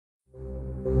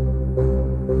We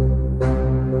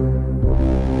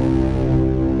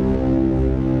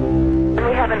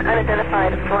have an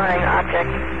unidentified flying object.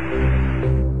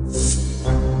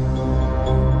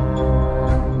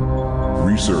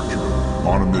 Researcher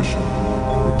on a mission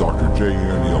with Dr.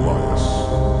 J.N. Elias.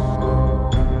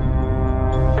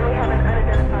 We have an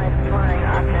unidentified flying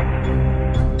object.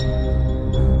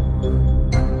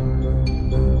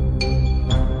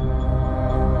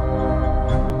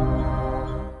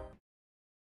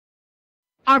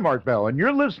 I'm Art Bell, and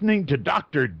you're listening to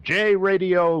Dr. J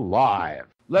Radio Live.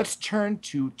 Let's turn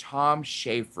to Tom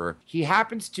Schaefer. He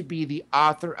happens to be the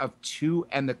author of Two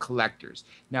and the Collectors.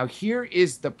 Now, here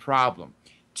is the problem.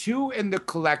 Two and the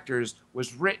Collectors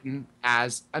was written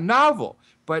as a novel,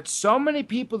 but so many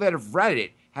people that have read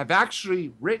it have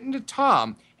actually written to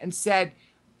Tom and said,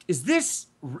 is this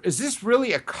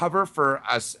really a cover for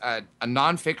a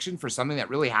nonfiction for something that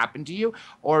really happened to you?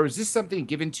 Or is this something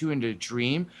given to you in a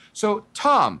dream? So,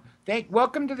 Tom,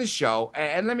 welcome to the show.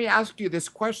 And let me ask you this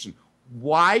question.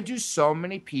 Why do so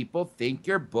many people think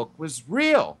your book was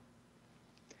real?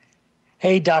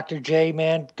 Hey, Dr. J,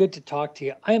 man, good to talk to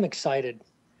you. I am excited.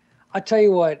 I tell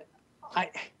you what,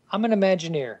 I'm an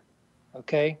Imagineer,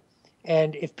 okay?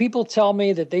 And if people tell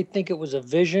me that they think it was a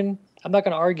vision, I'm not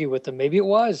going to argue with them. Maybe it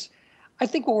was. I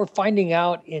think what we're finding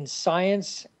out in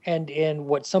science and in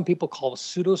what some people call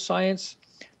pseudoscience,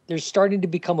 there's starting to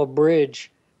become a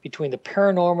bridge between the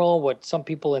paranormal, what some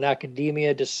people in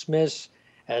academia dismiss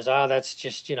as, that's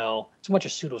just, it's a bunch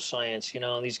of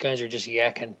pseudoscience, these guys are just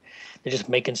yakking. They're just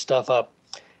making stuff up.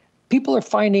 People are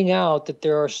finding out that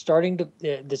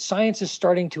the science is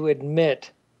starting to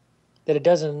admit that it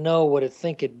doesn't know what it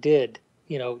think it did.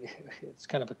 It's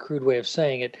kind of a crude way of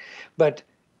saying it, but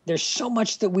there's so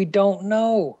much that we don't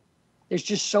know. There's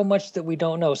just so much that we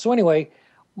don't know. So anyway,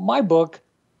 my book,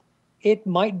 it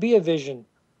might be a vision.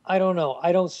 I don't know.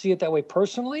 I don't see it that way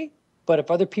personally, but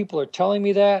if other people are telling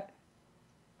me that,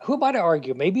 who am I to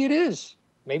argue? Maybe it is.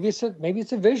 Maybe it's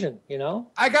a vision,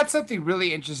 I got something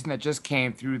really interesting that just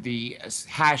came through the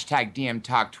hashtag DM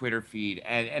Talk Twitter feed.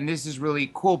 And this is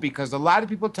really cool because a lot of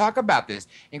people talk about this,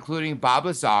 including Bob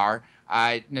Lazar,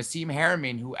 Nassim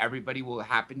Harriman, who everybody will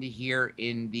happen to hear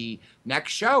in the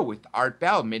next show with Art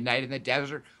Bell, Midnight in the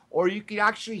Desert. Or you could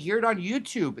actually hear it on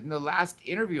YouTube in the last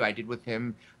interview I did with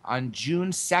him on June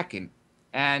 2nd.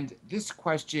 And this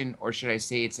question, or should I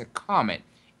say it's a comment,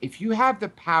 if you have the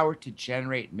power to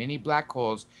generate mini black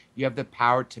holes, you have the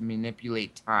power to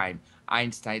manipulate time.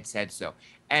 Einstein said so.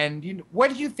 And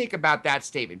what do you think about that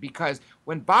statement? Because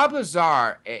when Bob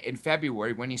Lazar, in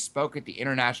February, when he spoke at the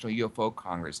International UFO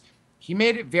Congress, he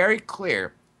made it very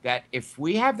clear that if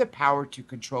we have the power to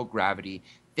control gravity,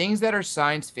 things that are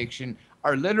science fiction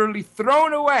are literally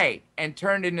thrown away and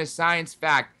turned into science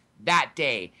fact that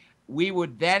day. We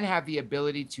would then have the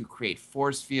ability to create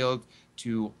force fields,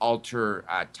 to alter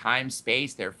time,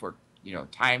 space, therefore,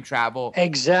 time travel.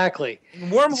 Exactly.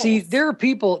 Wormholes. See, there are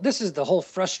people, this is the whole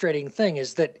frustrating thing,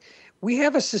 is that we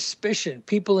have a suspicion,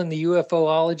 people in the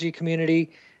UFOlogy community,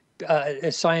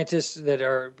 scientists that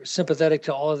are sympathetic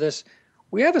to all of this,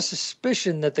 we have a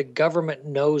suspicion that the government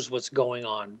knows what's going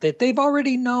on, that they've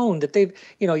already known, that they've,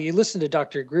 you listen to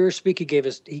Dr. Greer speak, he gave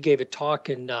a talk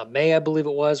in May, I believe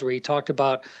it was, where he talked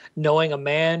about knowing a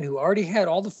man who already had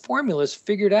all the formulas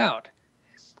figured out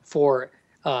for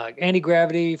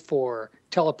anti-gravity, for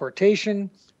teleportation,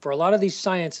 for a lot of these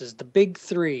sciences, the big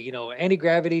three,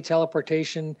 anti-gravity,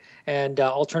 teleportation, and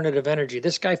alternative energy.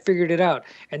 This guy figured it out,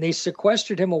 and they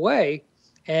sequestered him away,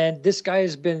 and this guy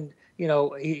has been,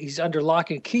 he's under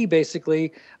lock and key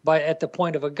basically at the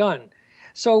point of a gun.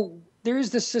 So there is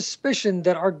this suspicion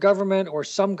that our government or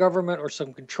some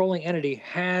controlling entity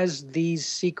has these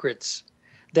secrets,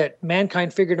 that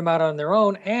mankind figured them out on their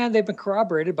own, and they've been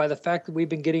corroborated by the fact that we've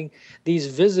been getting these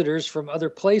visitors from other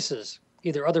places,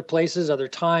 either other places, other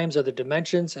times, other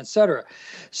dimensions, etc.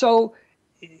 So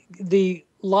the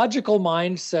logical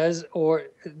mind says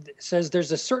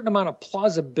there's a certain amount of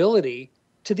plausibility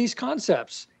to these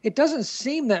concepts. It doesn't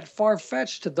seem that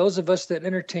far-fetched to those of us that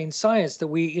entertain science, that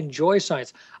we enjoy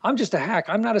science. I'm just a hack.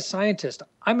 I'm not a scientist.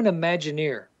 I'm an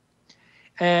Imagineer.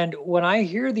 And when I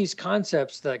hear these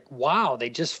concepts like, wow, they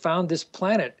just found this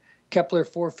planet, Kepler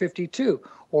 452,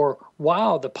 or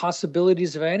wow, the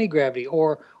possibilities of anti-gravity,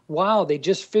 or wow, they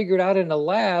just figured out in a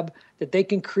lab that they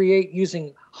can create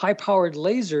using high-powered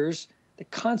lasers, the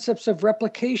concepts of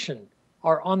replication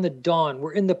are on the dawn.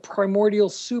 We're in the primordial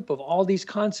soup of all these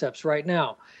concepts right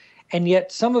now. And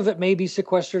yet some of it may be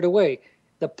sequestered away.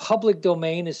 The public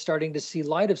domain is starting to see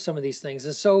light of some of these things.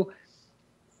 And so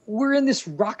we're in this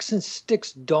rocks and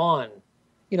sticks dawn.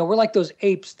 We're like those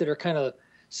apes that are kind of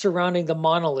surrounding the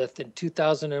monolith in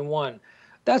 2001.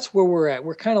 That's where we're at.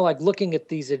 We're kind of like looking at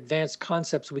these advanced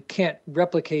concepts. We can't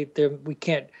replicate them. We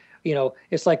can't,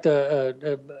 it's like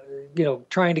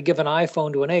trying to give an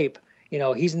iPhone to an ape.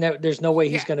 There's no way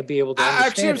he's going to be able to understand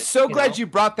Actually, I'm it, so glad you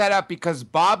brought that up, because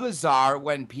Bob Lazar,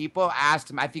 when people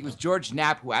asked him, I think it was George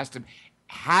Knapp who asked him,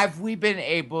 have we been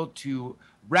able to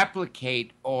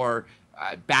replicate or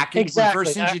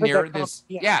reverse engineer this?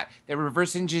 Yeah, they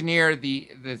reverse engineer the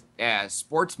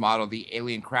sports model, the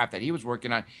alien craft that he was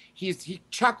working on. He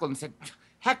chuckled and said,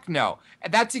 heck no.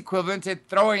 And that's equivalent to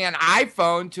throwing an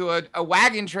iPhone to a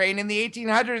wagon train in the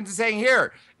 1800s and saying,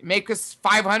 here, make us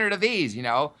 500 of these,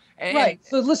 Right.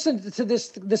 So listen to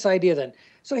this idea then.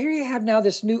 So here you have now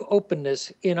this new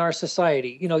openness in our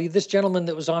society. This gentleman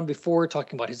that was on before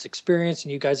talking about his experience,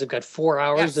 and you guys have got 4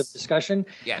 hours of discussion.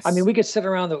 Yes. I mean, we could sit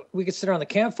around the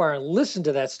campfire and listen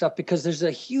to that stuff, because there's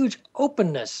a huge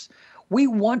openness. We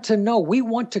want to know. We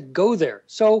want to go there.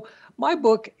 So my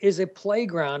book is a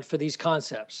playground for these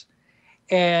concepts.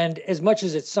 And as much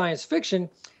as it's science fiction,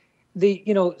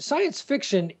 science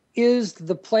fiction is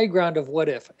the playground of what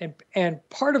if. And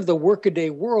part of the workaday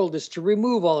world is to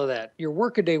remove all of that. Your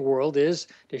workaday world is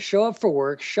to show up for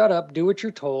work, shut up, do what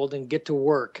you're told, and get to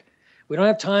work. We don't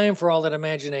have time for all that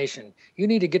imagination. You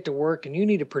need to get to work, and you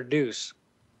need to produce.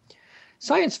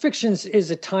 Science fiction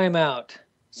is a timeout.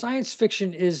 Science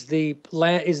fiction is the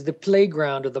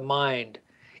playground of the mind.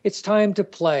 It's time to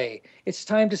play. It's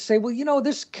time to say, well,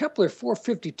 this Kepler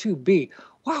 452b,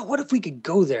 wow, what if we could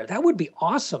go there? That would be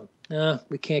awesome.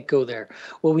 We can't go there.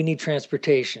 Well, we need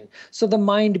transportation. So the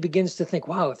mind begins to think,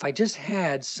 wow, if I just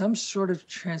had some sort of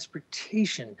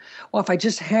transportation, well, if I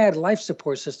just had life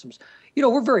support systems,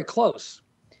 we're very close.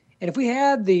 And if we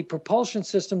had the propulsion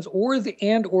systems or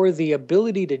the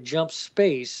ability to jump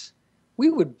space, we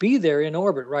would be there in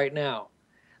orbit right now.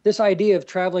 This idea of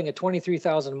traveling at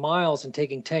 23,000 miles and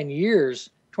taking 10 years,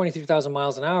 23,000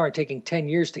 miles an hour and taking 10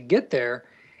 years to get there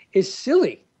is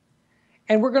silly.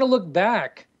 And we're going to look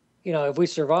back. If we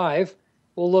survive,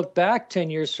 we'll look back 10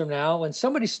 years from now. When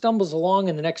somebody stumbles along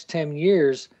in the next 10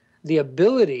 years, the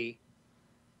ability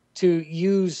to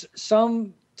use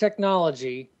some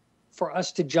technology for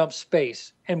us to jump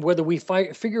space, and whether we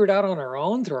figure it out on our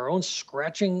own through our own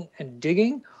scratching and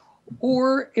digging,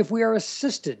 or if we are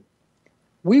assisted,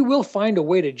 we will find a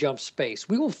way to jump space.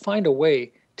 We will find a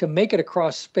way to make it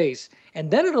across space. And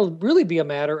then it'll really be a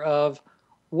matter of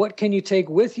what can you take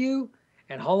with you,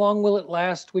 and how long will it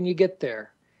last when you get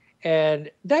there? And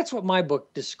that's what my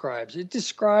book describes. It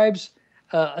describes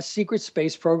a secret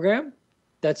space program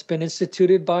that's been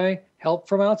instituted by help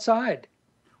from outside.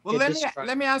 Well,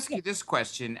 let me ask you this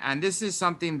question, and this is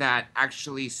something that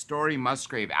actually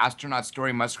astronaut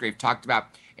Story Musgrave talked about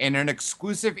in an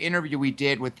exclusive interview we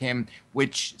did with him,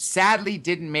 which sadly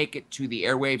didn't make it to the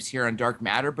airwaves here on Dark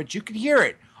Matter, but you could hear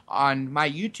it on my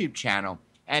YouTube channel.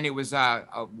 And it was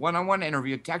a one-on-one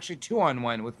interview, actually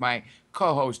 2-on-1 with my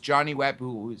co-host, Johnny Webb,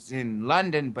 who's in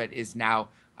London, but is now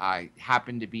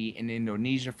happened to be in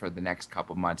Indonesia for the next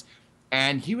couple months.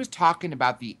 And he was talking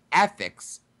about the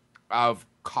ethics of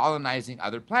colonizing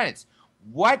other planets.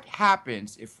 What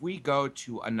happens if we go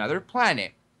to another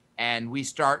planet and we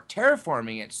start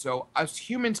terraforming it so us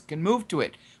humans can move to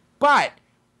it? But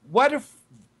what if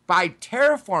by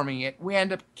terraforming it, we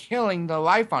end up killing the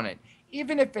life on it?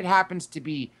 Even if it happens to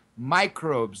be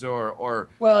microbes or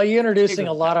well, you're introducing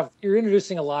a lot of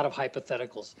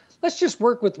hypotheticals. Let's just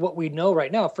work with what we know right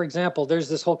now. For example, there's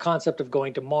this whole concept of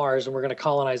going to Mars, and we're going to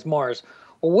colonize Mars.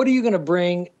 Well, what are you going to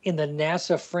bring in the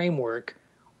NASA framework?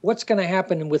 What's going to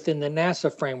happen within the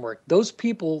NASA framework? Those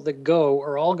people that go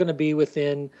are all going to be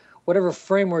within whatever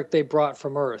framework they brought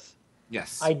from Earth.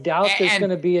 Yes. I doubt there's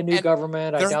going to be a new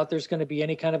government. I doubt there's going to be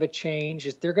any kind of a change.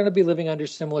 They're going to be living under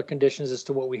similar conditions as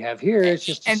to what we have here. It's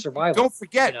just a survival. Don't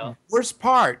forget, worst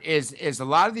part is a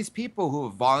lot of these people who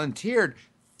have volunteered,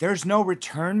 there's no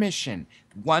return mission.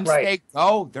 Once they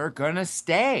go, they're going to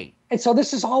stay. And so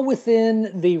this is all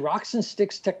within the rocks and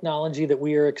sticks technology that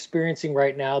we are experiencing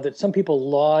right now that some people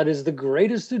laud as the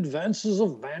greatest advances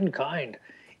of mankind.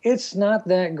 It's not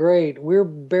that great. We're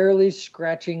barely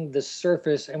scratching the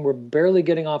surface, and we're barely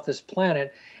getting off this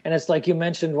planet. And it's like you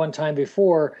mentioned one time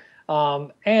before,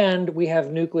 and we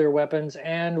have nuclear weapons,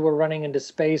 and we're running into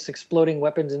space, exploding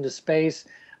weapons into space.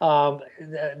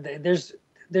 There's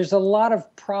a lot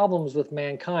of problems with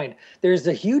mankind. There's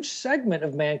a huge segment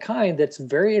of mankind that's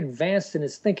very advanced in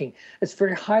its thinking. It's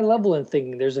very high level in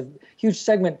thinking. There's a huge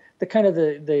segment,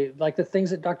 the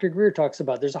things that Dr. Greer talks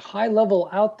about. There's a high level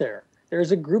out there.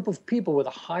 There's a group of people with a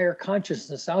higher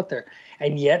consciousness out there.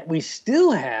 And yet we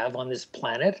still have on this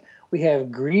planet, we have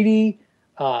greedy,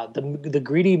 the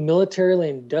greedy military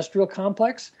industrial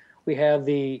complex. We have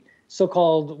the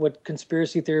so-called, what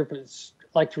conspiracy theorists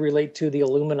like to relate to, the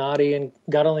Illuminati, and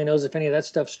God only knows if any of that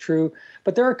stuff's true.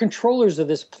 But there are controllers of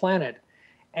this planet,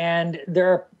 and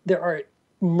there are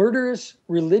murderous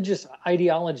religious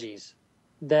ideologies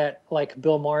that, like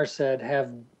Bill Maher said, have,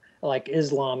 like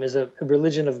Islam is a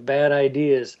religion of bad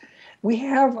ideas. We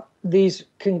have these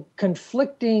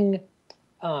conflicting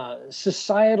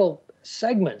societal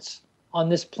segments on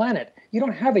this planet. You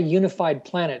don't have a unified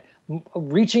planet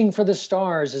reaching for the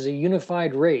stars as a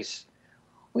unified race.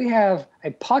 We have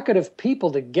a pocket of people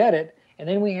that get it, and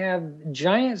then we have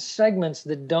giant segments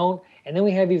that don't, and then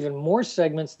we have even more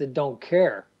segments that don't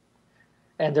care.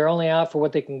 And they're only out for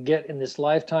what they can get in this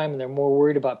lifetime, and they're more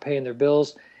worried about paying their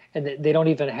bills, and they don't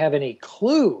even have any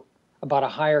clue about a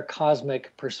higher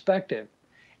cosmic perspective.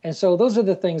 And so those are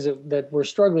the things that we're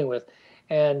struggling with.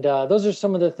 And those are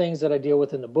some of the things that I deal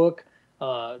with in the book,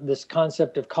 this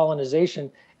concept of colonization.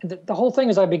 And the whole thing,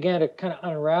 as I began to kind of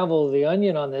unravel the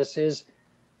onion on this, is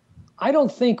I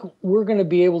don't think we're going to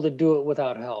be able to do it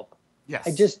without help. Yes.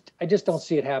 I just don't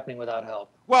see it happening without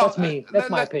help. Well, that's me. That's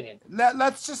my opinion.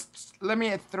 Let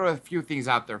me throw a few things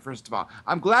out there. First of all,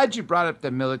 I'm glad you brought up the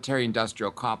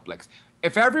military-industrial complex.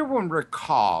 If everyone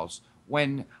recalls,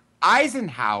 when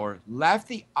Eisenhower left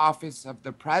the office of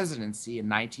the presidency in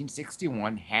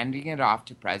 1961, handing it off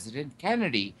to President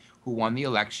Kennedy, who won the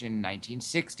election in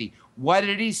 1960, what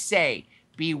did he say?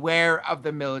 Beware of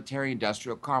the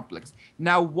military-industrial complex.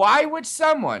 Now, why would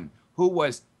someone who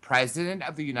was president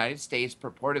of the United States,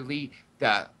 purportedly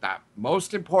the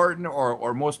most important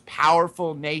or most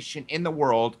powerful nation in the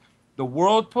world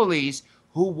police,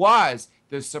 who was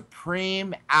the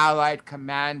supreme Allied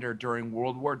commander during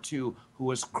World War II, who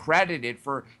was credited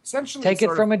for essentially take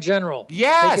it from a general.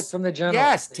 Yes, take it from the general.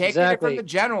 Yes, taking exactly. it from the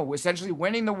general, essentially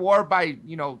winning the war by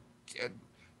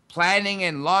planning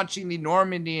and launching the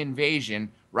Normandy invasion.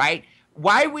 Right?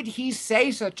 Why would he say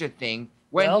such a thing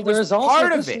when he was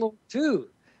part of it? Too,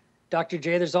 Dr.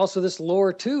 J, there's also this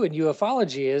lore too in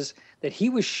ufology, is that he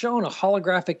was shown a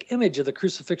holographic image of the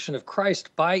crucifixion of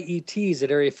Christ by ETs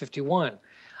at Area 51.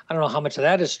 I don't know how much of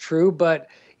that is true, but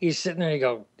he's sitting there and you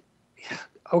go,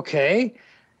 okay,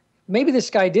 maybe this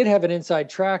guy did have an inside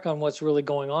track on what's really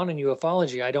going on in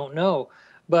ufology. I don't know.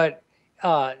 But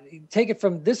take it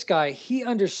from this guy, he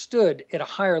understood at a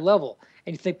higher level.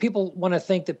 And you think people want to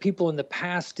think that people in the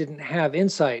past didn't have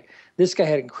insight. This guy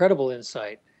had incredible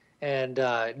insight, and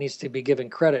needs to be given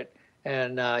credit.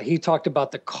 And he talked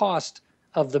about the cost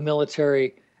of the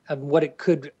military and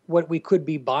what we could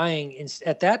be buying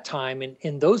at that time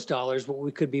in those dollars, what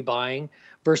we could be buying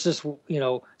versus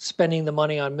spending the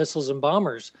money on missiles and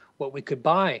bombers, what we could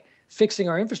buy, fixing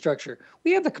our infrastructure.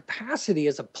 We have the capacity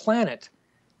as a planet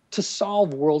to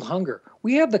solve world hunger.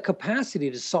 We have the capacity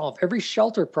to solve every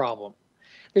shelter problem.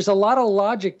 There's a lot of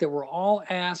logic that we're all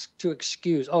asked to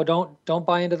excuse. Oh, don't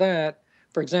buy into that.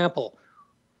 For example,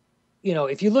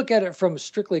 if you look at it from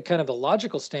strictly kind of a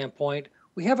logical standpoint,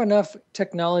 we have enough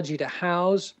technology to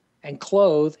house and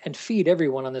clothe and feed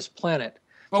everyone on this planet.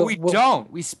 But we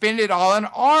don't. We spend it all in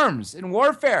arms, in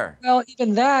warfare. Well,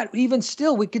 even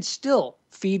still, we could still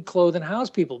feed, clothe, and house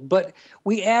people. But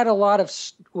we add a lot of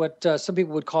what some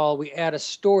people would call, we add a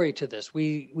story to this.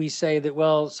 We say that,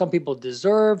 well, some people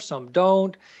deserve, some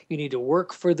don't. You need to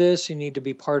work for this. You need to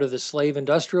be part of the slave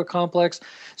industrial complex.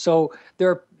 So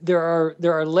there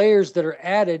are layers that are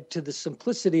added to the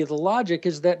simplicity of the logic,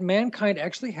 is that mankind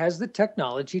actually has the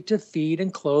technology to feed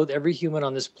and clothe every human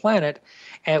on this planet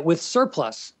with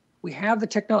surplus. We have the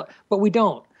technology, but we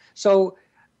don't. So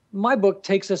my book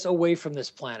takes us away from this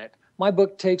planet. My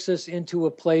book takes us into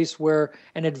a place where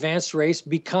an advanced race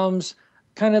becomes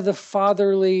kind of the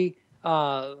fatherly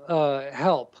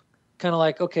help. Kind of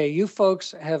like, okay, you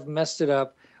folks have messed it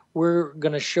up. We're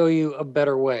going to show you a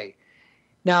better way.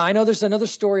 Now, I know there's another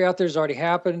story out there that's already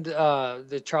happened,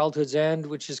 The Childhood's End,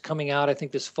 which is coming out, I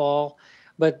think, this fall.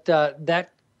 But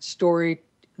that story,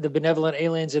 the benevolent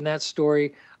aliens in that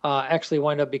story actually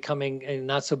wind up becoming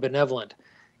not so benevolent.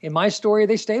 In my story,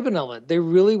 they stay benevolent. They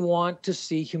really want to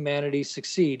see humanity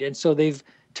succeed. And so they've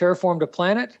terraformed a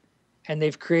planet, and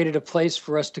they've created a place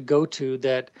for us to go to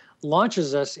that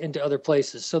launches us into other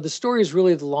places. So the story is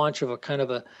really the launch of a kind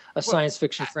of a science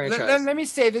fiction franchise. Let me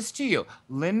say this to you.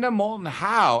 Linda Moulton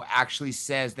Howe actually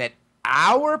says that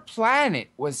our planet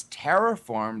was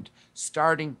terraformed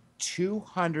starting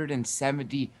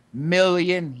 270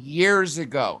 million years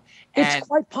ago. It's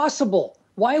quite possible.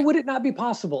 Why would it not be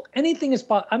possible? Anything is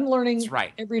possible. I'm learning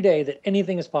every day that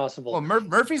anything is possible. Well,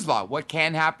 Murphy's Law, what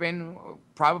can happen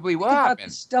probably will happen.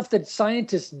 Stuff that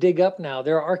scientists dig up now.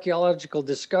 There are archaeological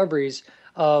discoveries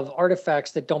of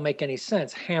artifacts that don't make any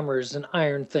sense, hammers and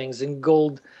iron things and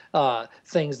gold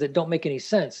things that don't make any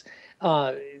sense.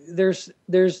 Uh, there's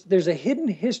a hidden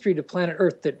history to planet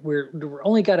Earth that we're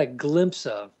only got a glimpse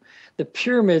of. The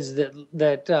pyramids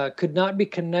that could not be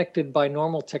connected by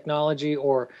normal technology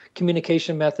or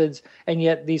communication methods, and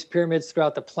yet these pyramids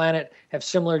throughout the planet have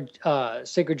similar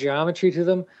sacred geometry to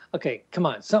them. Okay, come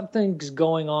on, something's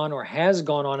going on or has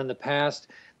gone on in the past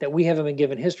that we haven't been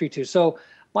given history to. So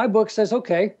my book says,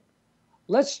 okay,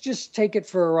 let's just take it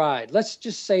for a ride. Let's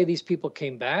just say these people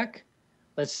came back.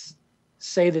 Let's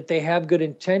say that they have good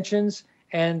intentions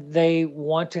and they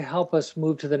want to help us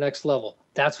move to the next level.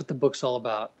 That's what the book's all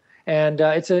about. And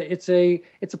it's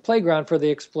a playground for the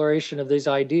exploration of these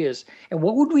ideas. And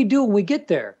what would we do when we get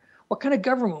there? What kind of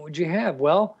government would you have?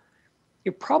 Well,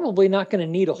 you're probably not going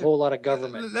to need a whole lot of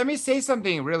government. Let me say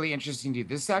something really interesting to you.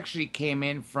 This actually came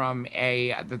in from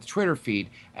the Twitter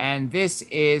feed, and this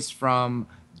is from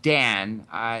Dan.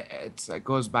 It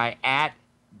goes by at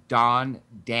Don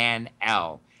Dan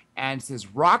L, and it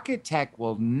says rocket tech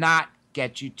will not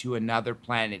get you to another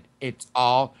planet. It's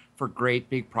all for great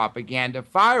big propaganda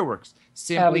fireworks.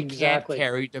 Simply Exactly. can't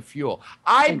carry the fuel.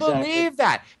 I Exactly. believe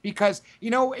that because,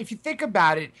 if you think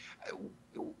about it,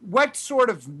 what sort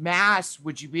of mass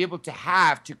would you be able to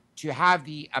have have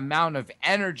the amount of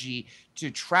energy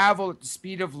to travel at the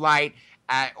speed of light,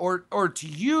 or to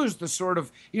use the sort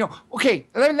of, okay,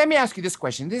 let me ask you this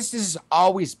question. This is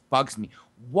always bugs me.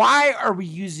 Why are we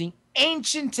using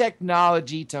ancient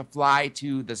technology to fly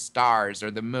to the stars or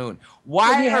the moon?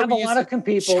 Why you are have we a lot using of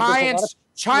people.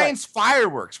 giant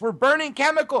fireworks? We're burning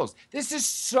chemicals. This is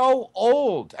so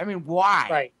old. I mean, why?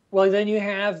 Right. Well, then you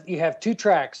have two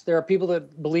tracks. There are people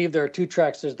that believe there are two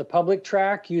tracks. There's the public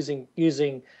track using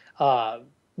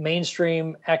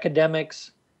mainstream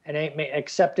academics and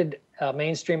accepted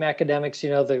mainstream academics.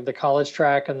 The college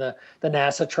track and the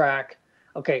NASA track.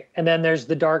 Okay, and then there's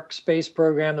the dark space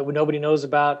program that nobody knows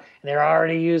about, and they're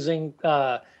already using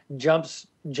jump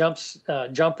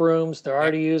rooms. They're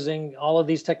already using all of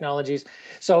these technologies.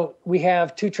 So we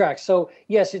have two tracks. So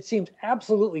yes, it seems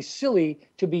absolutely silly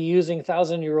to be using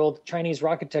 1,000-year-old Chinese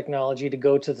rocket technology to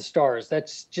go to the stars.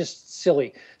 That's just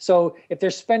silly. So if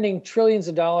they're spending trillions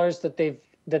of dollars that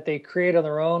they create on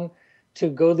their own to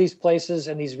go these places,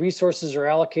 and these resources are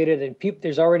allocated, and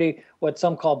there's already what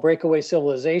some call breakaway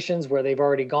civilizations where they've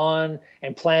already gone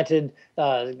and planted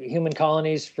human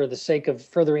colonies for the sake of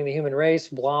furthering the human race,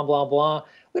 blah, blah, blah.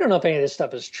 We don't know if any of this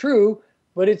stuff is true,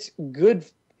 but it's good.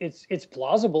 It's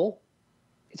plausible.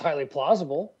 It's highly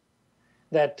plausible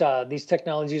that these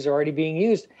technologies are already being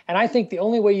used. And I think the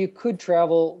only way you could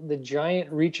travel the giant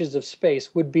reaches of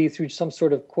space would be through some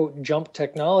sort of, quote, jump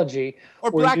technology. Or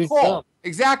black hole.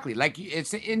 Exactly. Like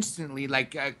it's instantly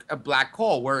like a black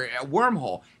hole, where a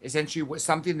wormhole essentially was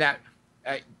something that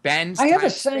bends space. I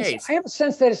have a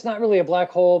sense that it's not really a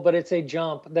black hole, but it's a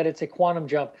jump, that it's a quantum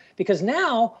jump. Because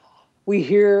now we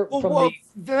hear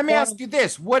let me ask you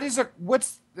this.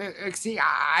 See,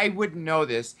 I wouldn't know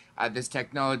this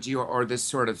technology or this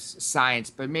sort of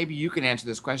science, but maybe you can answer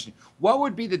this question. What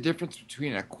would be the difference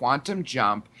between a quantum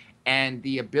jump and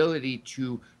the ability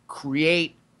to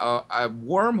create a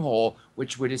wormhole,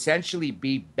 which would essentially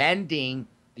be bending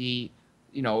the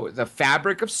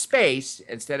fabric of space,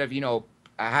 instead of,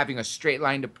 having a straight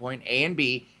line to point A and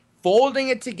B, folding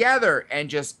it together and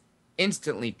just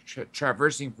instantly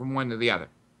traversing from one to the other?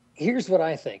 Here's what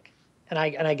I think, and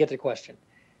I get the question.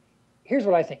 Here's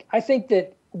what I think. I think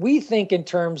that we think in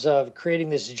terms of creating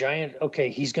this giant,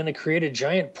 okay, he's going to create a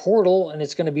giant portal, and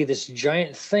it's going to be this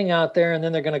giant thing out there, and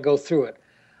then they're going to go through it.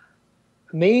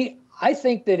 I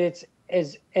think that it's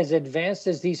as advanced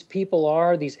as these people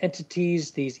are, these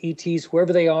entities, these ETs,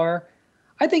 whoever they are.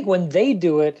 I think when they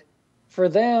do it, for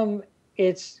them,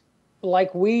 it's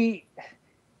like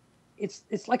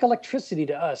it's like electricity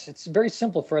to us. It's very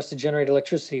simple for us to generate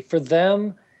electricity. For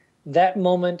them, that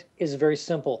moment is very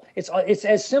simple. It's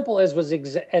as simple as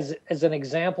as an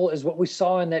example as what we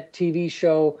saw in that TV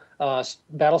show,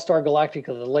 Battlestar Galactica,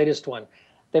 the latest one.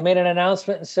 They made an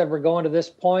announcement and said, we're going to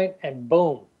this point, and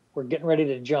boom, we're getting ready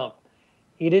to jump.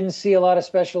 You didn't see a lot of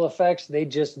special effects. They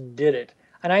just did it.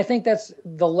 And I think that's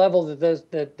the level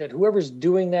that whoever's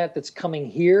doing that's coming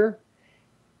here,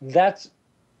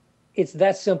 it's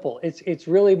that simple. It's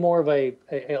really more of a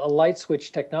light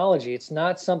switch technology. It's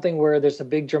not something where there's a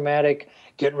big dramatic,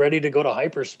 get ready to go to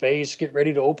hyperspace, get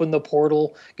ready to open the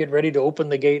portal, get ready to open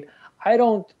the gate. I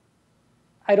don't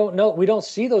know. We don't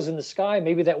see those in the sky.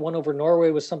 Maybe that one over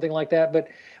Norway was something like that, but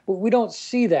we don't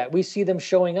see that. We see them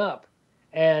showing up,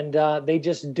 and they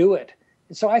just do it.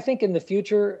 And so I think in the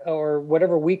future, or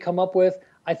whatever we come up with,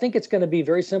 I think it's going to be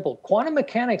very simple. Quantum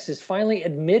mechanics is finally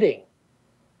admitting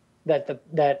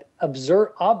that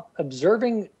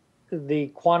observing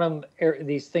the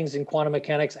these things in quantum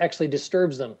mechanics actually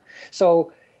disturbs them.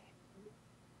 So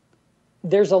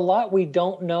there's a lot we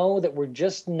don't know that we're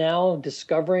just now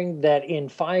discovering, that in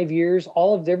 5 years,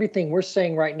 everything we're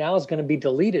saying right now is going to be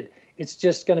deleted. It's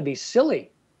just going to be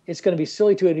silly. It's going to be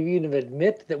silly to even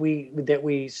admit that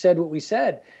we said what we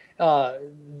said,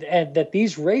 and that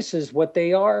these races, what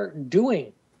they are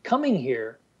doing, coming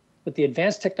here with the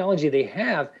advanced technology they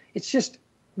have,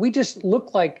 we just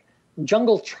look like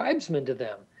jungle tribesmen to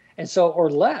them, and so,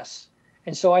 or less.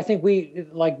 And so I think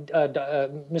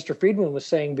Mr. Friedman was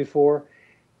saying before,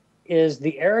 is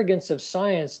the arrogance of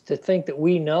science to think that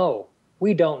we know.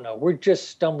 We don't know. We're just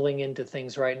stumbling into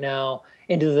things right now,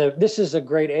 this is a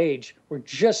great age. We're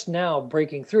just now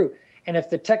breaking through. And if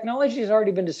the technology has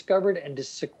already been discovered and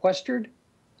sequestered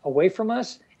away from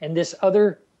us, and this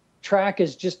other track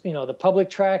is just, the public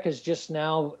track is just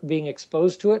now being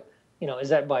exposed to it, is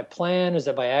that by plan? Is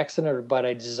that by accident or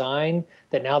by design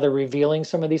that now they're revealing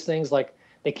some of these things? Like,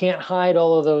 they can't hide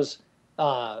all of those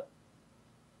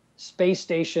space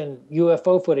station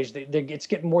UFO footage. It's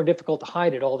getting more difficult to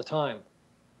hide it all the time.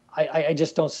 I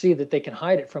just don't see that they can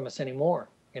hide it from us anymore,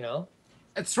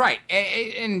 That's right.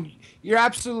 And you're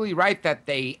absolutely right that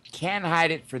they can't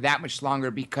hide it for that much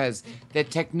longer, because the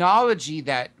technology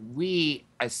that we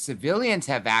as civilians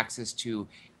have access to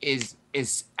is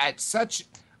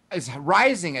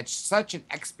rising at such an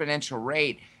exponential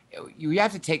rate. You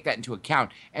have to take that into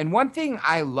account. And one thing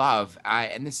I love,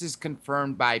 and this is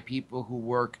confirmed by people who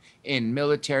work in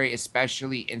military,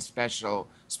 especially in special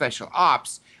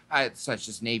ops, such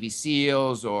as Navy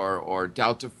SEALs or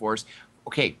Delta Force.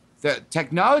 Okay, the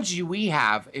technology we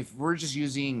have, if we're just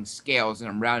using scales and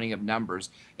I'm rounding up numbers,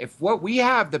 if what we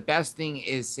have, the best thing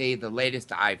is, say, the latest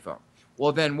iPhone,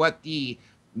 well, then what the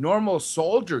normal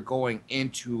soldier going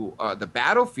into the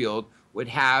battlefield would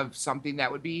have something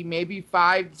that would be maybe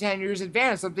 5 to 10 years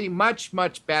advanced, something much,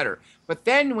 much better. But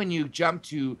then when you jump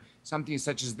to something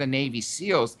such as the Navy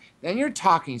SEALs, then you're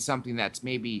talking something that's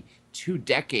maybe 2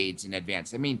 decades in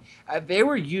advance. I mean, they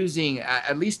were using,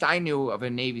 at least I knew of a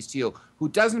Navy SEAL who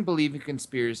doesn't believe in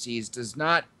conspiracies, does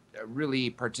not really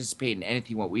participate in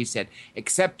anything what we said,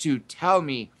 except to tell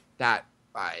me that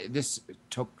this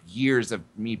took years of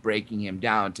me breaking him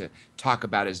down to talk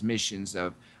about his missions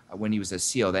of when he was a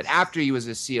SEAL, that after he was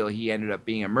a SEAL, he ended up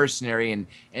being a mercenary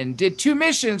and did 2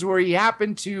 missions where he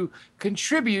happened to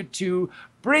contribute to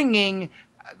bringing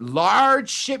large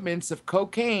shipments of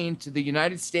cocaine to the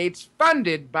United States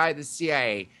funded by the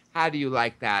CIA. How do you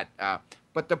like that?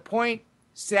 But the point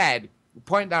that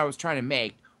I was trying to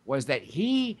make was that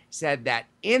he said that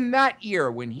in that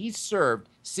year when he served,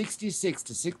 66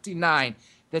 to 69,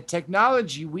 the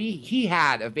technology he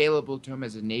had available to him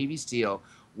as a Navy SEAL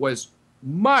was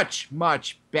much,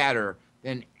 much better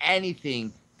than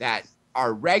anything that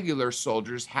our regular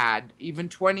soldiers had even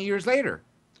 20 years later.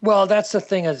 Well, that's the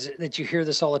thing, is that you hear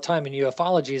this all the time in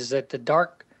ufology, is that the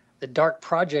dark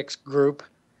projects group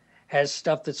has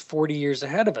stuff that's 40 years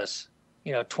ahead of us,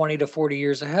 20 to 40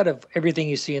 years ahead of everything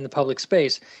you see in the public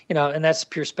space, and that's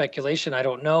pure speculation. I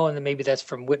don't know. And then maybe that's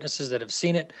from witnesses that have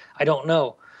seen it. I don't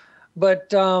know.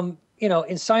 But,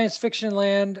 in science fiction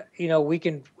land, we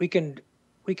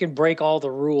can break all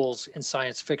the rules in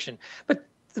science fiction,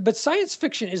 but science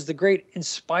fiction is the great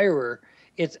inspirer.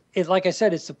 It's like I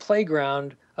said, it's the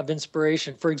playground of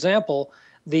inspiration. For example,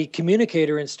 the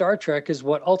communicator in Star Trek is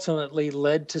what ultimately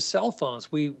led to cell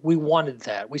phones. We wanted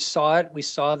that. We saw it. We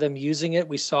saw them using it.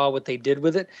 We saw what they did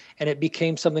with it, and it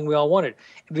became something we all wanted.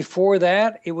 Before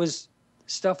that, it was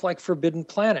stuff like Forbidden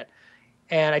Planet.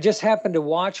 And I just happened to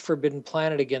watch Forbidden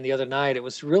Planet again the other night. It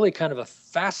was really kind of a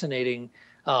fascinating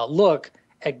look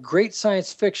at great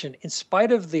science fiction, in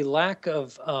spite of the lack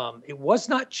of, it was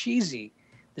not cheesy.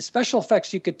 The special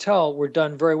effects, you could tell, were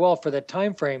done very well for that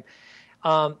time frame.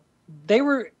 They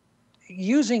were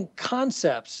using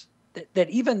concepts that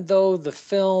even though the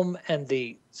film and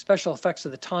the special effects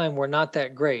of the time were not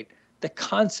that great, the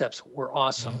concepts were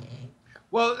awesome.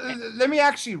 Well, let me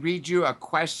actually read you a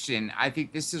question. I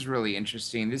think this is really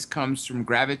interesting. This comes from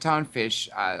Graviton Fish,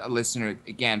 a listener,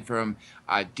 again, from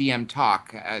DM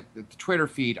Talk, the Twitter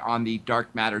feed on the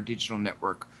Dark Matter Digital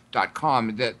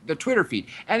Network.com, the Twitter feed.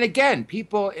 And again,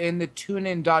 people in the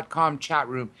tunein.com chat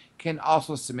room can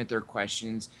also submit their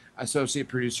questions. Associate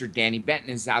producer Danny Benton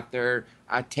is out there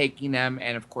taking them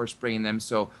and, of course, bringing them.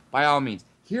 So by all means,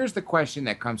 here's the question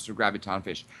that comes through Graviton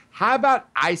Fish. How about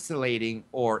isolating,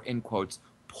 or in quotes,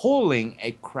 pulling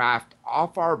a craft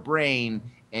off our brain,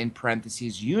 in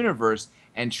parentheses, universe,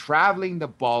 and traveling the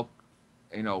bulk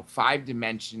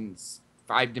five-dimensional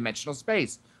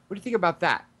space. What do you think about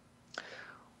that?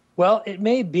 Well, it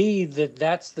may be that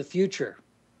that's the future,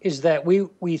 is that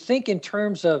we think in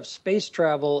terms of space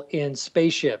travel in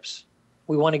spaceships.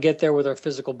 We want to get there with our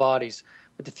physical bodies.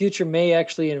 But the future may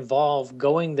actually involve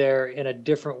going there in a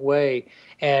different way.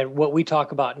 And what we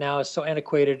talk about now is so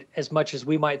antiquated, as much as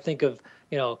we might think of,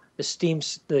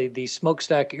 the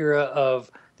smokestack era of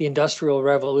the Industrial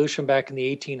Revolution back in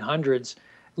the 1800s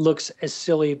looks as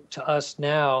silly to us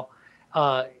now.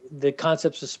 The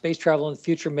concepts of space travel in the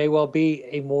future may well be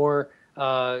a more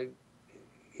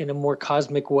in a more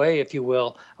cosmic way, if you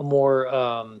will, a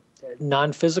more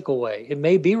non-physical way. It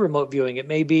may be remote viewing. It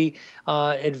may be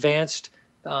advanced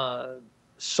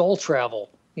soul travel.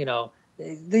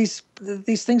 These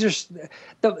things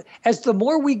are as the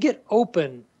more we get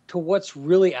open to what's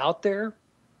really out there,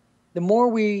 the more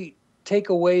we take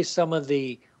away some of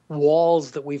the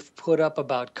walls that we've put up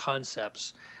about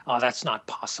concepts. Oh, that's not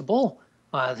possible.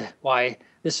 Why,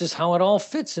 this is how it all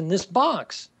fits in this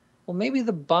box. Well, maybe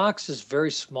the box is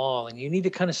very small and you need to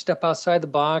kind of step outside the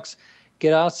box,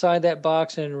 get outside that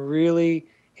box and really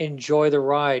enjoy the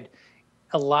ride.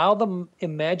 Allow the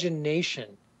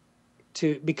imagination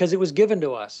because it was given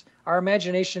to us. Our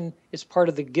imagination is part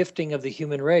of the gifting of the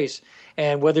human race.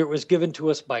 And whether it was given to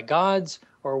us by gods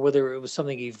or whether it was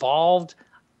something evolved,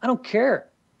 I don't care.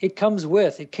 It came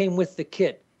with the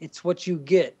kit. It's what you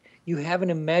get. You have an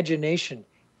imagination.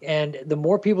 And the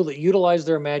more people that utilize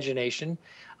their imagination,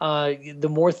 the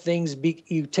more things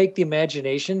you take the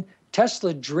imagination.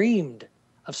 Tesla dreamed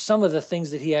of some of the things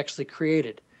that he actually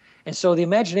created. And so the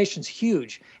imagination's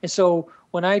huge. And so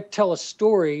when I tell a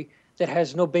story that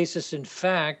has no basis in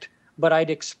fact, but I'd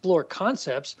explore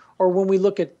concepts, or when we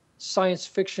look at science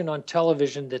fiction on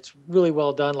television that's really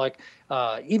well done, like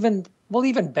even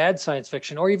bad science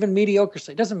fiction or even mediocre,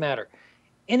 it doesn't matter.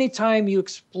 Anytime you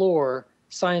explore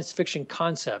science fiction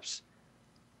concepts,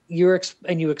 you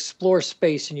explore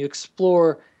space and you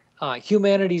explore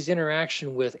humanity's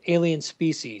interaction with alien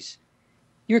species,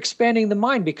 you're expanding the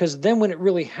mind, because then when it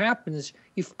really happens,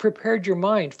 you've prepared your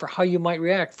mind for how you might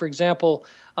react. For example,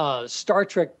 Star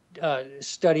Trek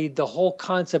studied the whole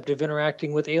concept of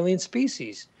interacting with alien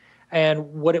species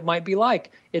and what it might be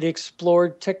like. It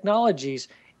explored technologies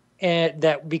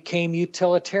that became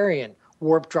utilitarian.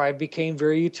 Warp drive became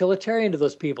very utilitarian to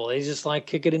those people. They just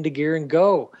kick it into gear and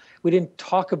go. We didn't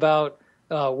talk about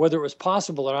whether it was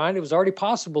possible or not. It was already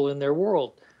possible in their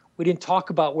world. We didn't talk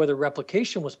about whether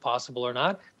replication was possible or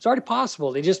not. It's already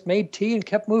possible. They just made tea and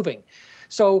kept moving.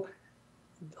 So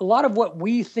a lot of what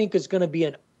we think is going to be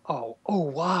an oh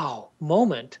wow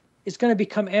moment is going to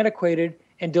become antiquated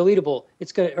and deletable.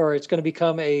 It's going to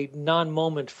become a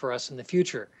non-moment for us in the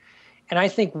future. And I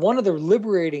think one of the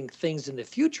liberating things in the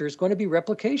future is going to be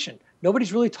replication.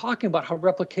 Nobody's really talking about how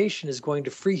replication is going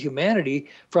to free humanity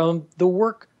from the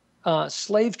work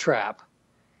slave trap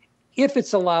if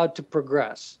it's allowed to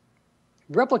progress.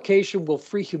 Replication will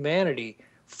free humanity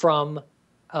from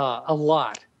a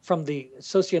lot, from the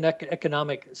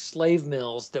socioeconomic slave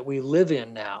mills that we live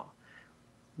in now.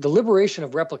 The liberation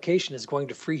of replication is going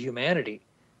to free humanity.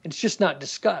 It's just not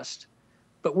discussed.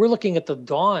 But we're looking at the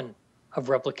dawn of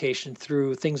replication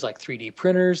through things like 3D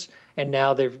printers, and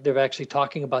now they're actually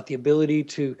talking about the ability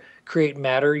to create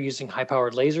matter using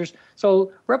high-powered lasers.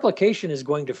 So replication is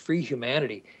going to free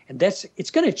humanity, and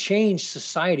it's going to change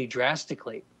society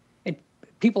drastically. And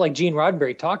people like Gene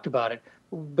Roddenberry talked about it,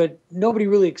 but nobody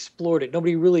really explored it.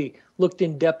 Nobody really looked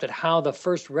in depth at how the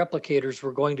first replicators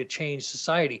were going to change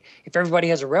society. If everybody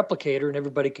has a replicator and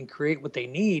everybody can create what they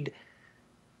need,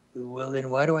 well, then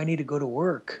why do I need to go to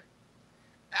work?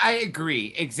 I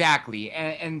agree, exactly.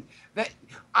 And that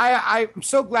I'm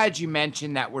so glad you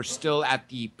mentioned that we're still at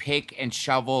the pick and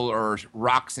shovel or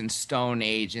rocks and stone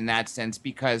age in that sense,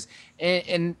 because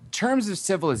in terms of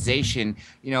civilization,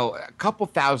 a couple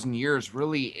thousand years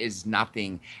really is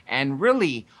nothing. And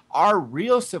really, our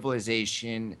real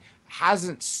civilization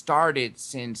hasn't started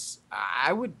since,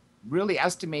 I would really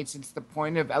estimate, since the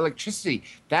point of electricity.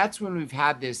 That's when we've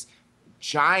had this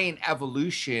giant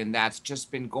evolution that's just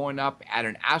been going up at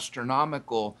an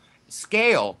astronomical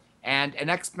scale and an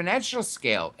exponential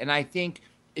scale. And I think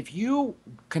if you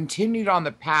continued on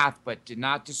the path but did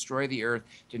not destroy the earth,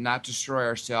 did not destroy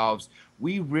ourselves,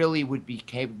 we really would be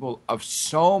capable of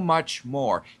so much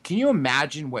more. Can you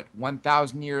imagine what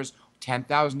 1,000 years,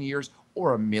 10,000 years,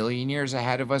 or 1,000,000 years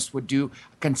ahead of us would do,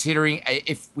 considering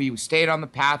if we stayed on the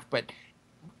path but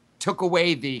took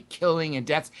away the killing and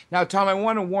deaths. Now, Tom, I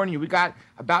want to warn you, we got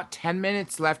about 10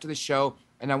 minutes left of the show,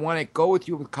 and I want to go with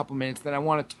you a couple minutes. Then I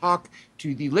want to talk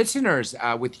to the listeners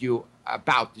with you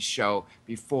about the show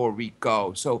before we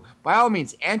go. So by all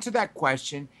means, answer that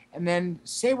question and then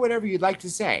say whatever you'd like to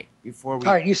say before we.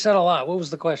 All right, you said a lot. What was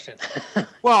the question?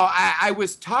 Well, I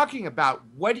was talking about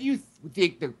what do you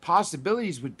think the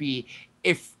possibilities would be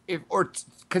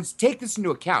take this into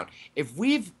account. If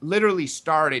we've literally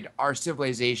started our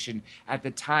civilization at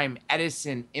the time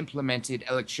Edison implemented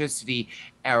electricity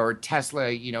or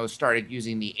Tesla, started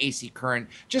using the AC current,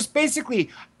 just basically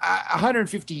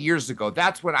 150 years ago,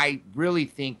 that's what I really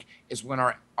think is when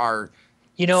our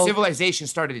civilization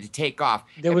started to take off.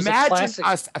 There was Imagine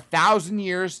us 1,000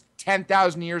 years,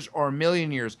 10,000 years, or a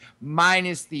million years,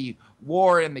 minus the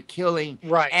war and the killing,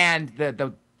 right, and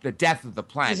the death of the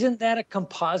planet. Isn't that a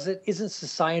composite? Isn't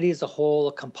society as a whole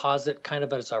a composite, kind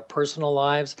of as our personal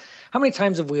lives? How many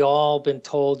times have we all been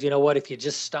told, you know what, if you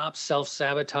just stop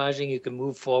self-sabotaging, you can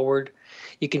move forward,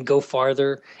 you can go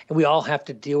farther, and we all have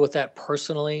to deal with that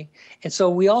personally. And so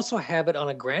we also have it on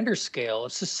a grander scale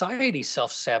of society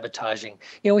self-sabotaging.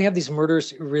 We have these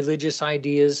murderous religious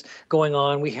ideas going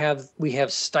on. We have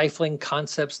stifling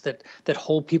concepts that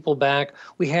hold people back.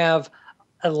 We have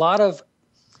a lot of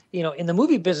in the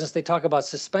movie business, they talk about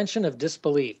suspension of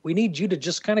disbelief. We need you to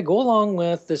just kind of go along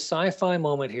with this sci-fi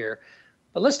moment here.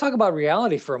 But let's talk about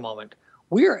reality for a moment.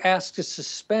 We are asked to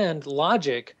suspend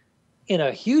logic in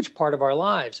a huge part of our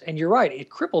lives. And you're right, it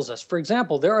cripples us. For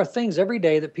example, there are things every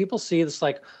day that people see that's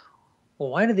like, well,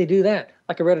 why did they do that?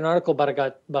 Like I read an article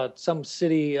about some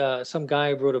city, some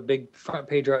guy wrote a big front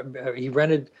page, he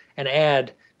rented an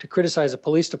ad to criticize a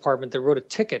police department that wrote a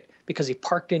ticket because he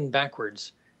parked in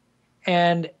backwards.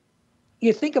 And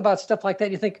you think about stuff like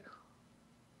that, you think,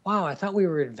 wow, I thought we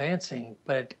were advancing,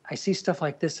 but I see stuff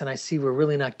like this and I see we're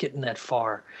really not getting that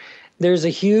far. There's a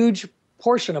huge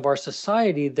portion of our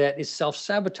society that is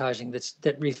self-sabotaging,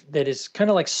 that is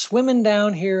kind of like swimming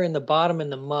down here in the bottom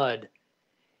in the mud.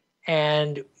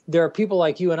 And there are people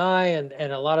like you and I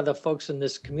and a lot of the folks in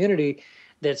this community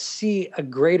that see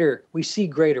greater. We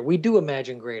do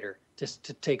imagine greater, just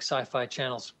to take Sci-Fi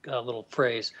Channel's little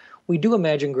phrase. We do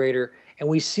imagine greater, and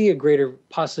we see a greater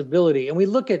possibility. And we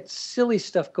look at silly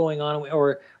stuff going on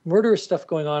or murderous stuff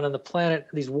going on the planet,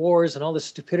 these wars and all this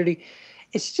stupidity.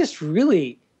 It's just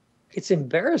really, it's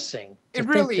embarrassing. It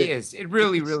really is. It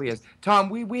really is. Tom,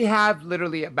 we have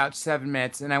literally about 7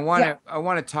 minutes, and I want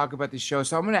to talk about the show.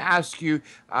 So I'm going to ask you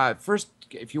first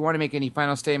if you want to make any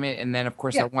final statement, and then of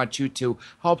course I want you to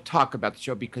help talk about the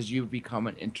show because you've become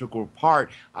an integral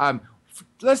part.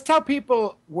 Let's tell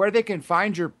people where they can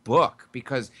find your book,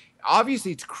 because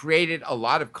obviously it's created a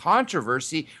lot of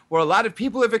controversy where a lot of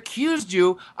people have accused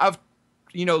you of,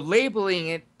 labeling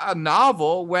it a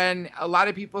novel when a lot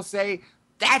of people say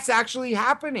that's actually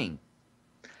happening.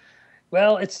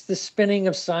 Well, it's the spinning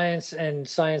of science and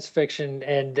science fiction,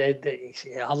 and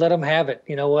I'll let them have it.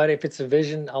 You know what? If it's a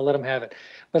vision, I'll let them have it.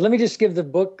 But let me just give the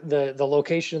book, the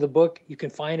location of the book. You can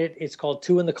find it. It's called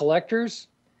Two in the Collectors.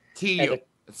 TU.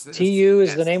 TU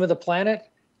is the name of the planet.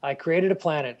 I created a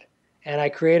planet, and I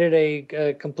created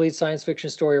a complete science fiction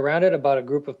story around it about a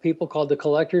group of people called the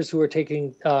Collectors who are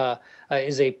taking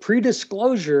is a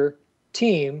pre-disclosure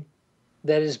team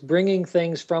that is bringing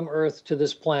things from Earth to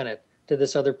this planet, to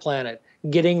this other planet,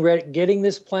 getting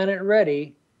this planet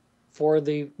ready for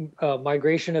the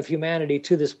migration of humanity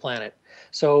to this planet.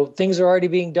 So things are already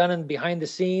being done behind the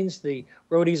scenes. The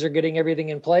roadies are getting everything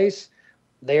in place.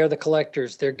 They are the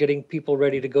Collectors. They're getting people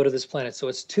ready to go to this planet. So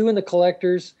it's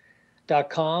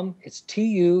twointhecollectors.com. It's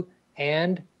TU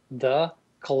and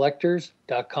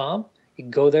thecollectors.com. You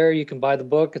can go there. You can buy the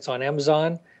book. It's on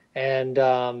Amazon. And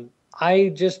I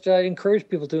just encourage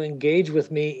people to engage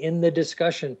with me in the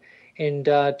discussion and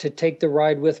to take the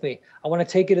ride with me. I want to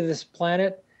take you to this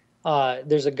planet.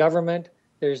 There's a government.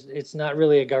 It's not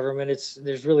really a government.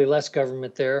 There's really less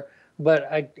government there.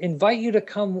 But I invite you to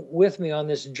come with me on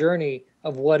this journey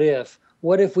of what if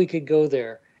we could go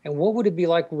there, and what would it be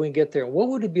like when we get there? What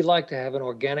would it be like to have an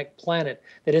organic planet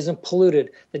that isn't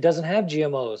polluted, that doesn't have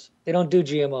GMOs? They don't do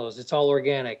GMOs. It's all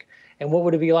organic. And what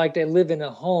would it be like to live in a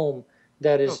home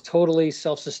that is totally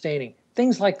self-sustaining?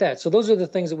 Things like that. So those are the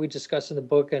things that we discuss in the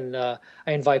book, and I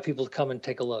invite people to come and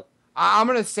take a look. I'm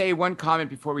going to say one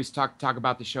comment before we talk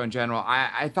about the show in general.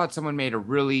 I thought someone made a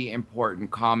really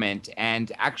important comment,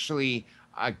 and actually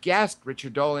a guest,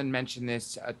 Richard Dolan, mentioned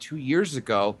this 2 years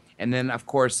ago, and then, of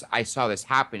course, I saw this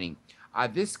happening.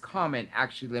 This comment,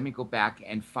 actually, let me go back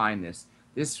and find this.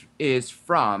 This is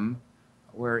from,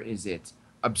 where is it?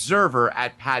 Observer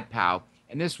at PadPow,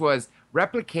 and this was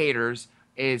Replicators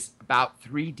is about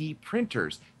 3D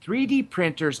printers. 3D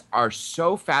printers are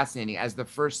so fascinating as the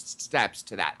first steps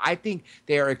to that. I think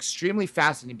they are extremely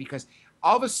fascinating because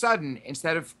all of a sudden,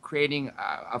 instead of creating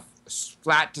a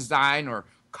flat design or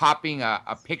copying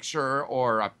a picture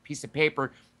or a piece of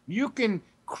paper, you can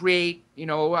create,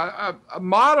 a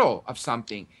model of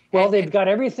something. Well, they've got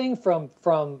everything from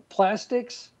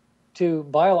plastics to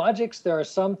biologics. There are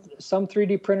some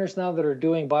 3D printers now that are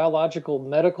doing biological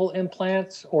medical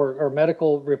implants or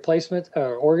medical replacements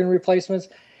or organ replacements.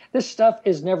 This stuff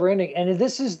is never ending. And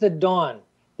this is the dawn.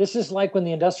 This is like when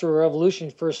the Industrial Revolution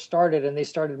first started and they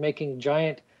started making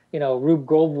giant, Rube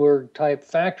Goldberg type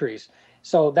factories.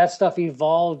 So that stuff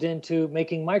evolved into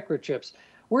making microchips.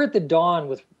 We're at the dawn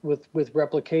with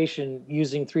replication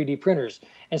using 3D printers.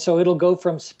 And so it'll go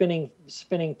from spinning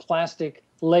plastic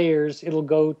layers, it'll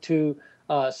go to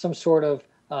some sort of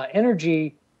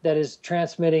energy that is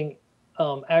transmitting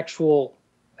actual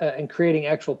and creating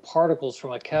actual particles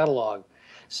from a catalog.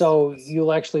 So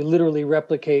you'll actually literally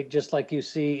replicate just like you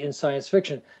see in science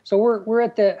fiction. So we're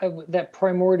at that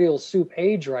primordial soup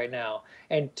age right now.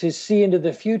 And to see into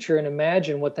the future and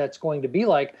imagine what that's going to be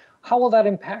like, how will that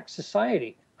impact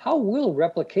society? How will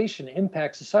replication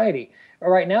impact society?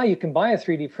 Right now, you can buy a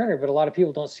 3D printer, but a lot of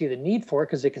people don't see the need for it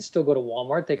because they can still go to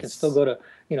Walmart. They can still go to,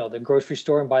 the grocery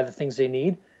store and buy the things they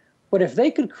need. But if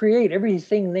they could create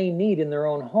everything they need in their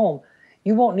own home,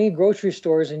 you won't need grocery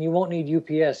stores and you won't need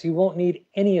UPS. You won't need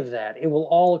any of that. It will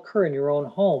all occur in your own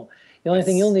home. The only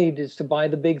thing you'll need is to buy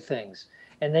the big things.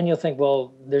 And then you'll think,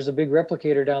 well, there's a big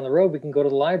replicator down the road. We can go to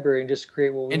the library and just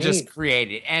create what we need. And just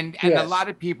create it. And Yes. a lot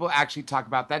of people actually talk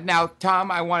about that. Now,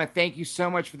 Tom, I want to thank you so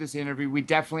much for this interview. We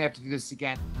definitely have to do this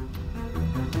again.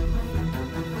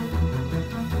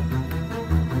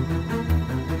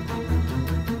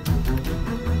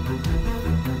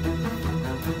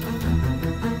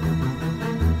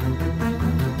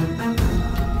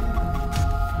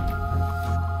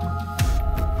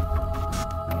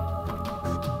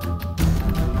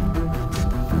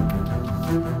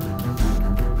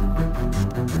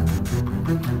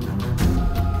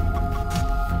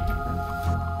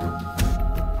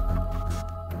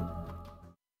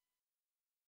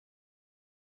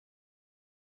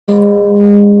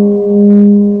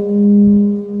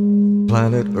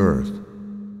 Planet Earth,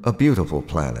 a beautiful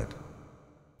planet,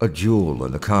 a jewel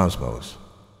in the cosmos.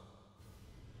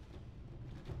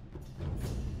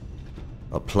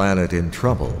 A planet in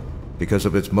trouble because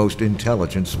of its most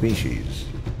intelligent species.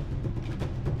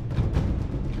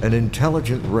 An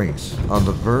intelligent race on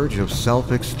the verge of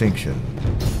self-extinction.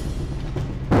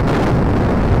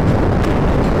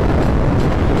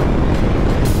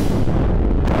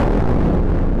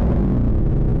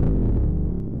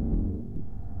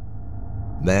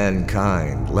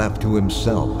 Mankind, left to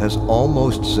himself, has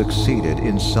almost succeeded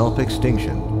in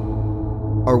self-extinction.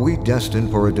 Are we destined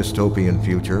for a dystopian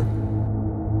future?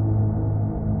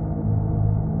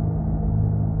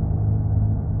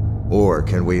 Or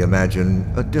can we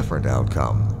imagine a different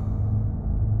outcome?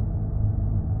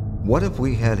 What if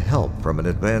we had help from an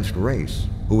advanced race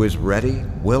who is ready,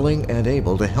 willing, and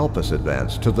able to help us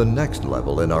advance to the next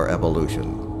level in our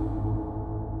evolution?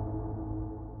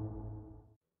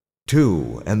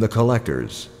 2 and the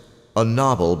Collectors, a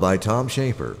novel by Tom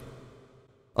Schaefer.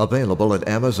 Available at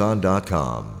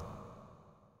Amazon.com.